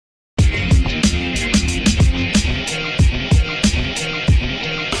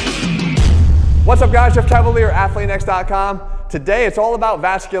What's up guys, Jeff Cavaliere, AthleanX.com. Today it's all about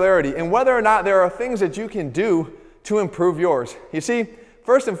vascularity and whether or not there are things that you can do to improve yours. You see,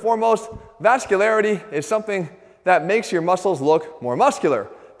 first and foremost, vascularity is something that makes your muscles look more muscular.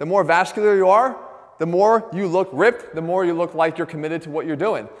 The more vascular you are, the more you look ripped, the more you look like you're committed to what you're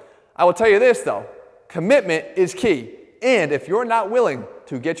doing. I will tell you this though, commitment is key. And if you're not willing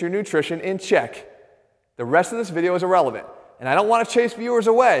to get your nutrition in check, the rest of this video is irrelevant. And I don't want to chase viewers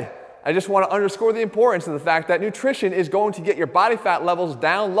away. I just want to underscore the importance of the fact that nutrition is going to get your body fat levels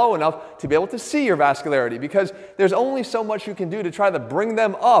down low enough to be able to see your vascularity, because there's only so much you can do to try to bring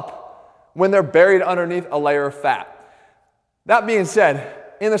them up when they're buried underneath a layer of fat. That being said,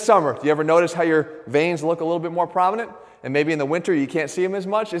 in the summer, do you ever notice how your veins look a little bit more prominent? And maybe in the winter you can't see them as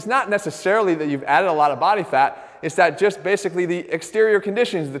much? It's not necessarily that you've added a lot of body fat, it's that just basically the exterior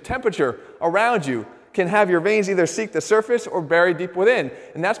conditions, the temperature around you, can have your veins either seek the surface or bury deep within.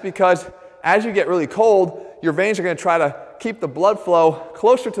 And that's because as you get really cold, your veins are going to try to keep the blood flow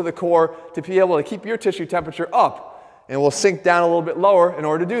closer to the core to be able to keep your tissue temperature up. And it will sink down a little bit lower in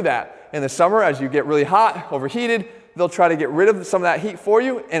order to do that. In the summer, as you get really hot, overheated, they'll try to get rid of some of that heat for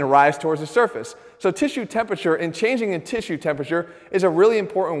you and rise towards the surface. So tissue temperature and changing in tissue temperature is a really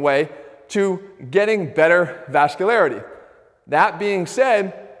important way to getting better vascularity. That being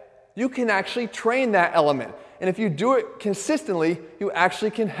said, you can actually train that element. And if you do it consistently, you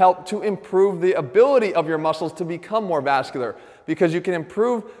actually can help to improve the ability of your muscles to become more vascular, because you can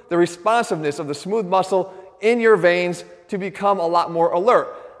improve the responsiveness of the smooth muscle in your veins to become a lot more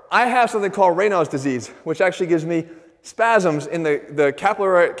alert. I have something called Raynaud's disease, which actually gives me spasms in the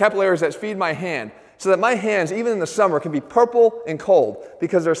capillaries that feed my hand, so that my hands, even in the summer, can be purple and cold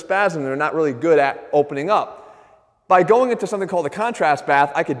because they're spasms. They're not really good at opening up. By going into something called a contrast bath,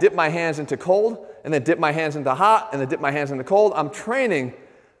 I could dip my hands into cold, and then dip my hands into hot, and then dip my hands into cold. I'm training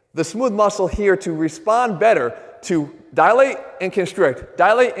the smooth muscle here to respond better to dilate and constrict,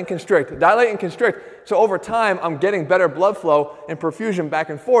 dilate and constrict, dilate and constrict. So over time, I'm getting better blood flow and perfusion back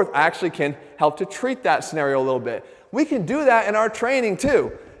and forth. I actually can help to treat that scenario a little bit. We can do that in our training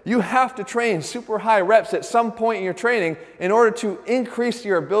too. You have to train super high reps at some point in your training in order to increase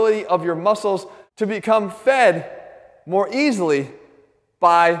your ability of your muscles to become fed more easily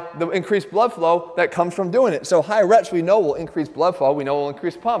by the increased blood flow that comes from doing it. So high reps we know will increase blood flow, we know will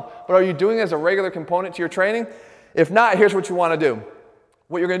increase pump, but are you doing it as a regular component to your training? If not, here's what you want to do.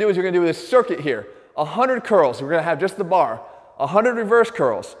 What you're going to do is you're going to do this circuit here. 100 curls, we're going to have just the bar, 100 reverse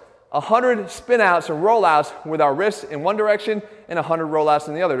curls, 100 spin outs and roll outs with our wrists in one direction and 100 roll outs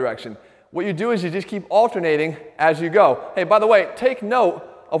in the other direction. What you do is you just keep alternating as you go. Hey, by the way, take note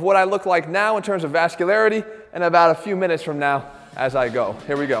of what I look like now in terms of vascularity and about a few minutes from now as I go.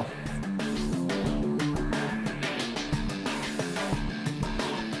 Here we go.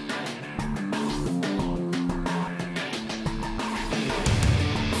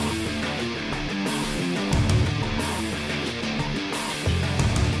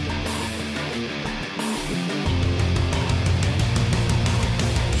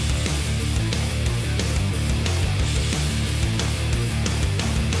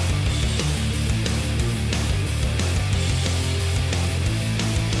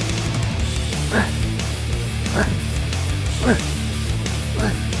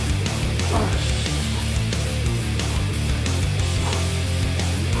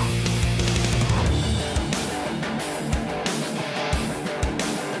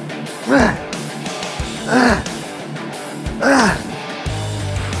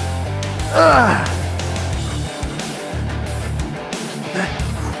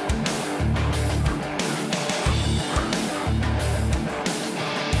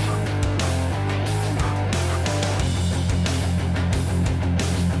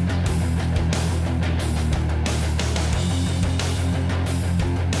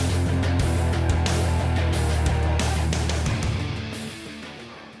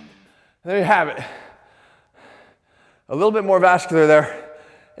 There you have it. A little bit more vascular there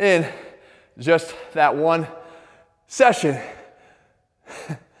in just that one session.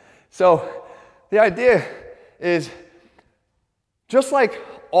 So the idea is, just like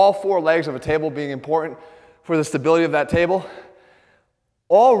all four legs of a table being important for the stability of that table,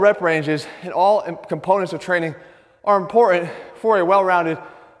 all rep ranges and all components of training are important for a well-rounded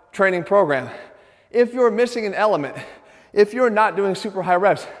training program. If you're missing an element, if you're not doing super high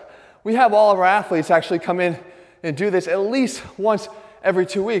reps, we have all of our athletes actually come in and do this at least once every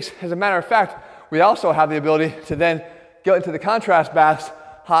 2 weeks. As a matter of fact, we also have the ability to then get into the contrast baths,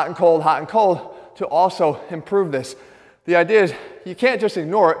 hot and cold, to also improve this. The idea is you can't just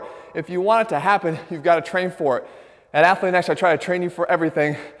ignore it. If you want it to happen, you've got to train for it. At AthleanX, I try to train you for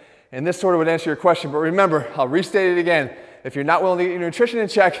everything. And this sort of would answer your question, but remember, I'll restate it again. If you're not willing to get your nutrition in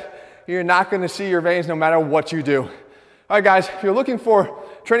check, you're not going to see your veins no matter what you do. All right, guys, if you're looking for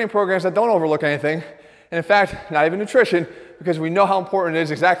training programs that don't overlook anything, and in fact, not even nutrition, because we know how important it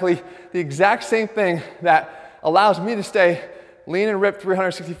is, exactly the exact same thing that allows me to stay lean and ripped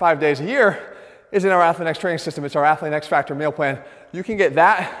 365 days a year is in our AthleanX training system. It's our AthleanX Factor meal plan. You can get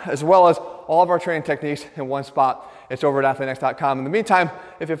that as well as all of our training techniques in one spot. It's over at athleanx.com. In the meantime,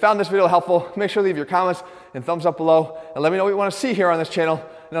 if you found this video helpful, make sure to leave your comments and thumbs up below and let me know what you want to see here on this channel,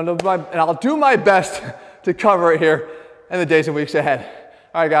 and I'll do my best to cover it here in the days and weeks ahead.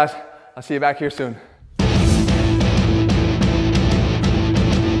 All right, guys, I'll see you back here soon.